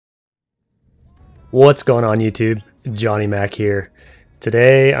What's going on YouTube? Johnny Mac here.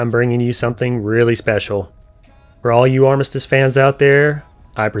 Today I'm bringing you something really special. For all you Armistice fans out there,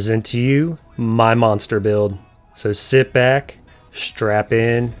 I present to you my monster build. So sit back, strap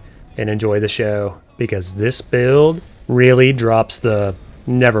in, and enjoy the show, because this build really drops the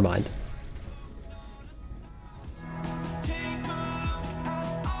never mind.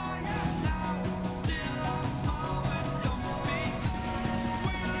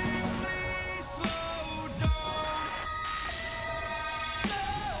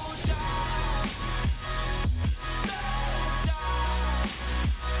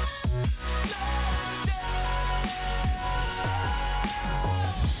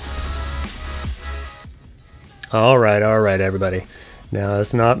 All right, everybody. Now,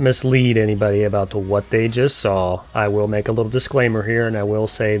 let's not mislead anybody about what they just saw. I will make a little disclaimer here, and I will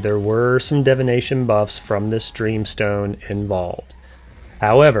say there were some divination buffs from this Dreamstone involved.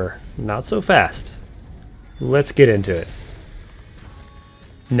 However, not so fast. Let's get into it.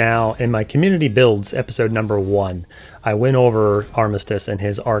 Now, in my community builds, episode number 1, I went over Armistice and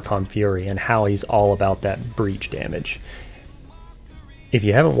his Archon Fury and how he's all about that breach damage. If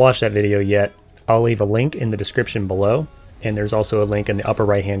you haven't watched that video yet, I'll leave a link in the description below, and there's also a link in the upper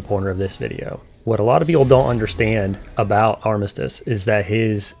right hand corner of this video. What a lot of people don't understand about Armistice is that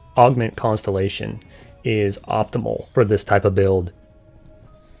his augment constellation is optimal for this type of build.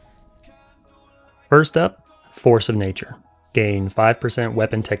 First up, Force of Nature. Gain 5%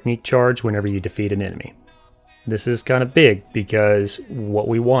 weapon technique charge whenever you defeat an enemy. This is kind of big because what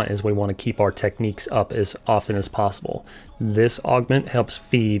we want is we want to keep our techniques up as often as possible. This augment helps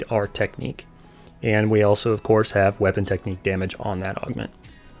feed our technique. And we also, of course, have weapon technique damage on that augment.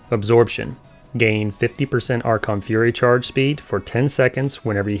 Absorption. Gain 50% Archon Fury charge speed for 10 seconds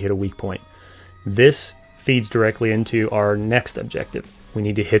whenever you hit a weak point. This feeds directly into our next objective. We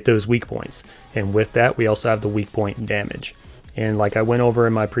need to hit those weak points. And with that, we also have the Weakpoint Damage. And like I went over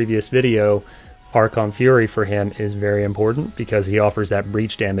in my previous video, Archon Fury for him is very important because he offers that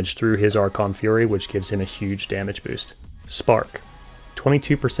breach damage through his Archon Fury, which gives him a huge damage boost. Spark.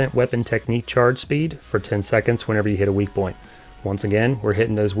 22% weapon technique charge speed for 10 seconds whenever you hit a weak point. Once again, we're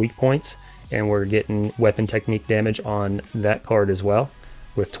hitting those weak points and we're getting weapon technique damage on that card as well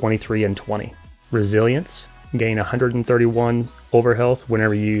with 23 and 20. Resilience. Gain 131 overhealth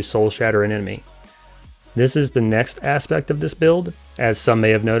whenever you use Soul Shatter an enemy. This is the next aspect of this build. As some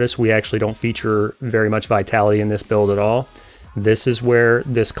may have noticed, we actually don't feature very much vitality in this build at all. This is where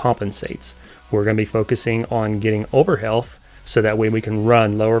this compensates. We're going to be focusing on getting overhealth, so that way we can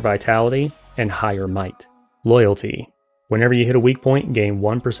run lower vitality and higher might. Loyalty. Whenever you hit a weak point, gain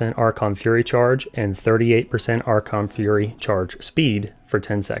 1% Archon Fury charge and 38% Archon Fury charge speed for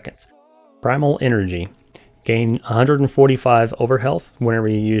 10 seconds. Primal Energy. Gain 145 overhealth whenever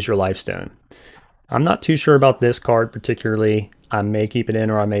you use your Lifestone. I'm not too sure about this card particularly. I may keep it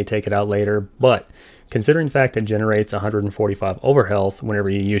in or I may take it out later, but considering the fact it generates 145 overhealth whenever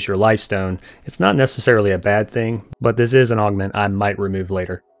you use your Lifestone, it's not necessarily a bad thing, but this is an augment I might remove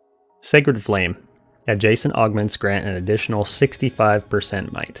later. Sacred Flame. Adjacent augments grant an additional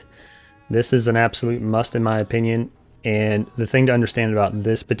 65% might. This is an absolute must in my opinion, and the thing to understand about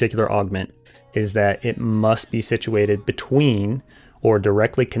this particular augment is that it must be situated between or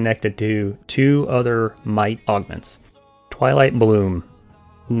directly connected to 2 other might augments. Twilight Bloom.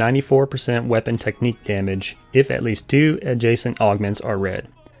 94% weapon technique damage if at least 2 adjacent augments are red.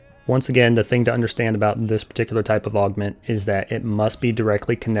 Once again, the thing to understand about this particular type of augment is that it must be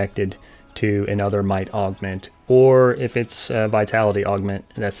directly connected to another might augment, or if it's a vitality augment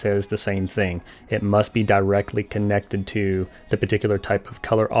that says the same thing, it must be directly connected to the particular type of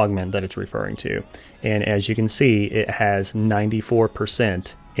color augment that it's referring to. And as you can see, it has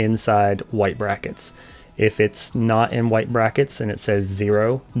 94% inside white brackets. If it's not in white brackets and it says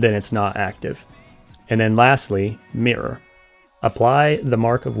 0, then it's not active. And then lastly, Mirror. Apply the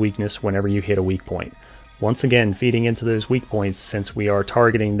Mark of Weakness whenever you hit a weak point. Once again, feeding into those weak points since we are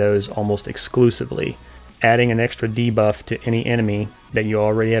targeting those almost exclusively. Adding an extra debuff to any enemy that you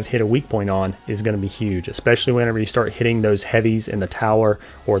already have hit a weak point on is going to be huge, especially whenever you start hitting those heavies in the tower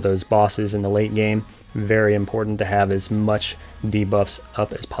or those bosses in the late game. Very important to have as much debuffs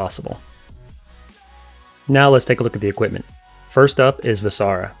up as possible. Now let's take a look at the equipment. First up is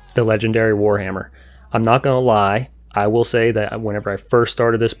Visara, the legendary Warhammer. I'm not going to lie, I will say that whenever I first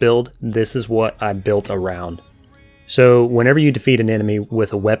started this build, this is what I built around. So whenever you defeat an enemy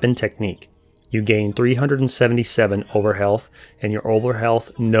with a weapon technique, you gain 377 overhealth, and your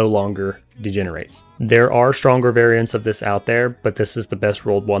overhealth no longer degenerates. There are stronger variants of this out there, but this is the best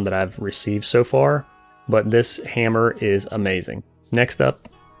rolled one that I've received so far. But this hammer is amazing. Next up,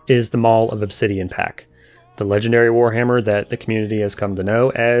 is the Maul of Obsidian pack, the legendary warhammer that the community has come to know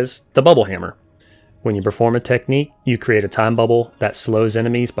as the Bubble Hammer. When you perform a technique, you create a time bubble that slows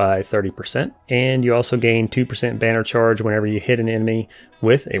enemies by 30%, and you also gain 2% banner charge whenever you hit an enemy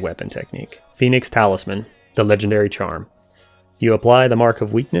with a weapon technique. Phoenix Talisman, the legendary charm. You apply the Mark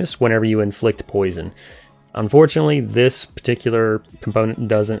of Weakness whenever you inflict poison. Unfortunately, this particular component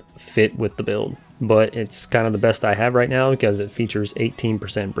doesn't fit with the build, but it's kind of the best I have right now because it features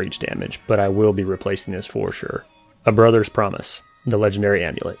 18% breach damage, but I will be replacing this for sure. A Brother's Promise, the legendary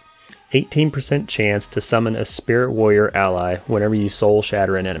amulet. 18% chance to summon a Spirit Warrior ally whenever you soul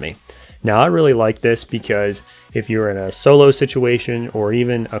shatter an enemy. Now I really like this because if you're in a solo situation or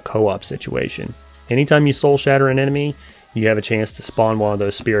even a co-op situation, anytime you soul shatter an enemy, you have a chance to spawn one of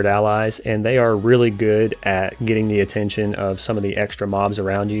those spirit allies, and they are really good at getting the attention of some of the extra mobs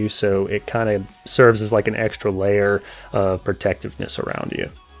around you, so it kind of serves as like an extra layer of protectiveness around you.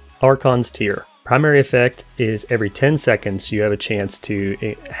 Archon's Tear. Primary effect is every 10 seconds you have a chance to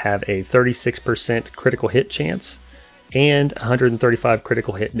have a 36% critical hit chance and 135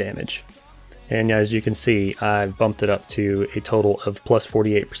 critical hit damage. And as you can see, I've bumped it up to a total of plus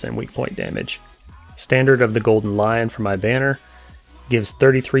 48% weak point damage. Standard of the Golden Lion for my banner gives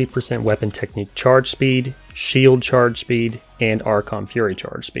 33% weapon technique charge speed, shield charge speed, and Archon Fury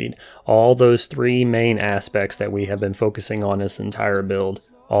charge speed. All those three main aspects that we have been focusing on this entire build,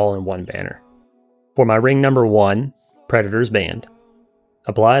 all in one banner. For my ring number 1, Predator's Band.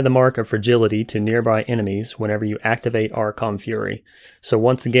 Apply the Mark of Fragility to nearby enemies whenever you activate Archon Fury. So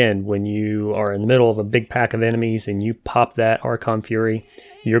once again, when you are in the middle of a big pack of enemies and you pop that Archon Fury,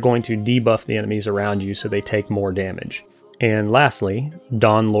 you're going to debuff the enemies around you so they take more damage. And lastly,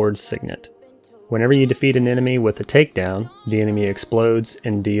 Dawn Lord's Signet. Whenever you defeat an enemy with a takedown, the enemy explodes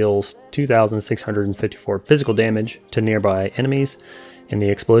and deals 2,654 physical damage to nearby enemies, and the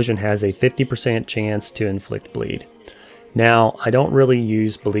explosion has a 50% chance to inflict bleed. Now, I don't really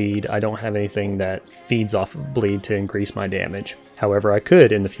use bleed. I don't have anything that feeds off of bleed to increase my damage. However, I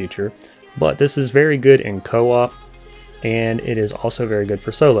could in the future, but this is very good in co-op, and it is also very good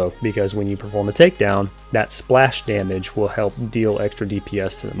for solo, because when you perform a takedown, that splash damage will help deal extra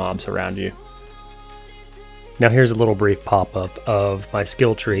DPS to the mobs around you. Now here's a little brief pop-up of my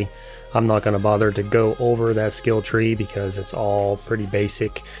skill tree. I'm not going to bother to go over that skill tree because it's all pretty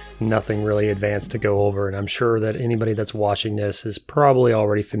basic, nothing really advanced to go over, and I'm sure that anybody that's watching this is probably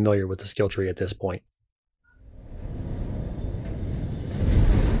already familiar with the skill tree at this point.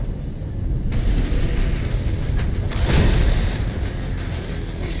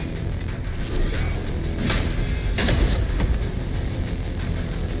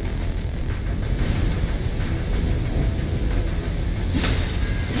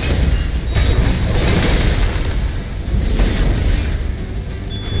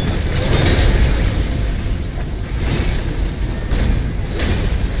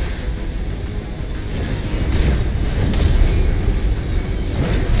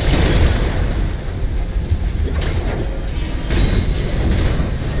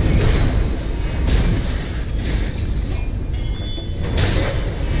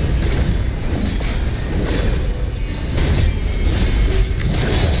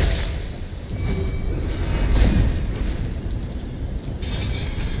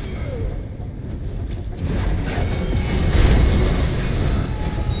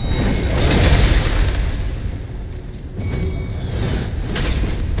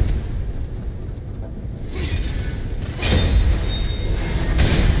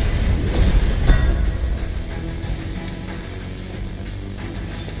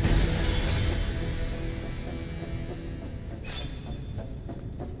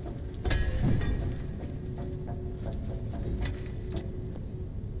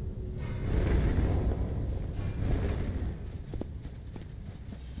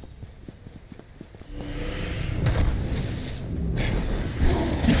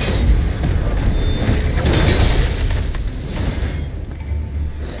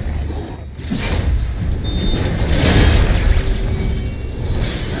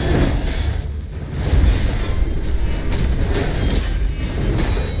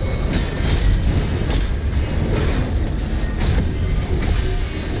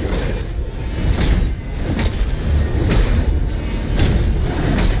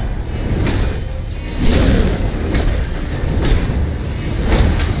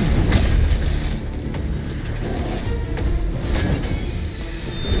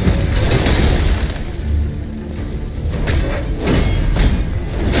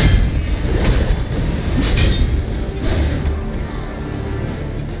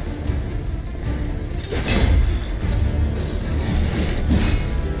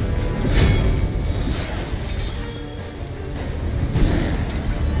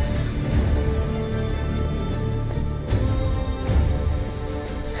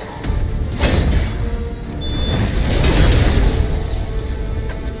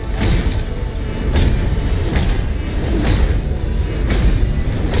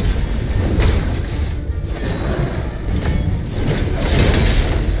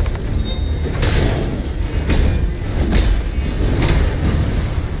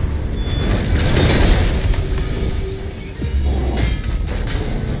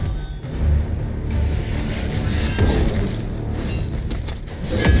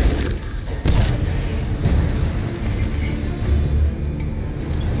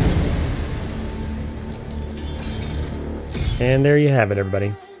 And there you have it,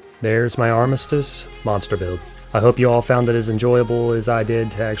 everybody. There's my Armistice Monster Build. I hope you all found it as enjoyable as I did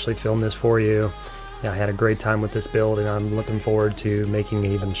to actually film this for you. I had a great time with this build, and I'm looking forward to making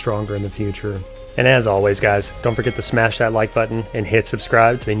it even stronger in the future. And as always, guys, don't forget to smash that like button and hit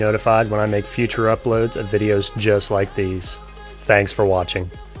subscribe to be notified when I make future uploads of videos just like these. Thanks for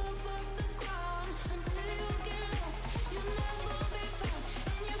watching.